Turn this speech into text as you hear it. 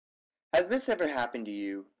Has this ever happened to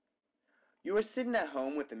you? You are sitting at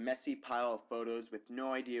home with a messy pile of photos with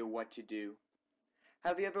no idea what to do.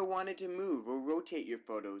 Have you ever wanted to move or rotate your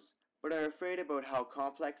photos, but are afraid about how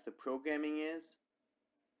complex the programming is?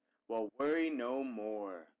 Well, worry no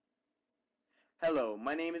more. Hello,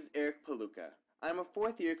 my name is Eric Paluca. I'm a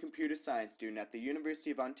fourth-year computer science student at the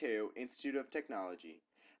University of Ontario Institute of Technology.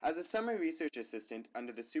 As a summer research assistant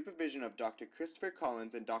under the supervision of Dr. Christopher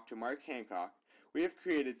Collins and Dr. Mark Hancock, we have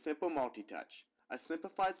created Simple Multitouch, a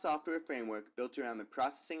simplified software framework built around the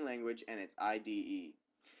processing language and its IDE.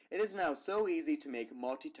 It is now so easy to make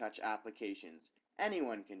multi-touch applications.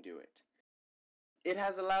 Anyone can do it. It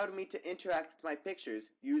has allowed me to interact with my pictures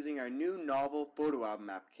using our new novel photo album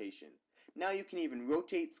application. Now you can even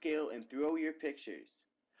rotate, scale, and throw your pictures.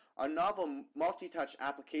 Our novel multi-touch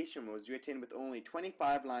application was written with only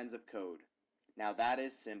 25 lines of code. Now that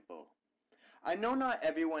is simple. I know not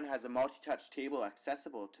everyone has a multi-touch table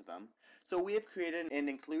accessible to them, so we have created and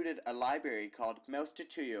included a library called Mouse to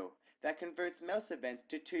Tuyo that converts mouse events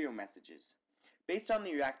to Tuyo messages. Based on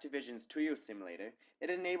the Reactivision's Tuyo simulator,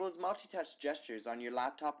 it enables multi-touch gestures on your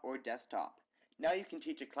laptop or desktop. Now you can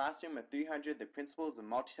teach a classroom of 300 the principles of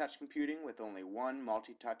multi-touch computing with only one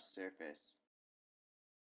multi-touch surface.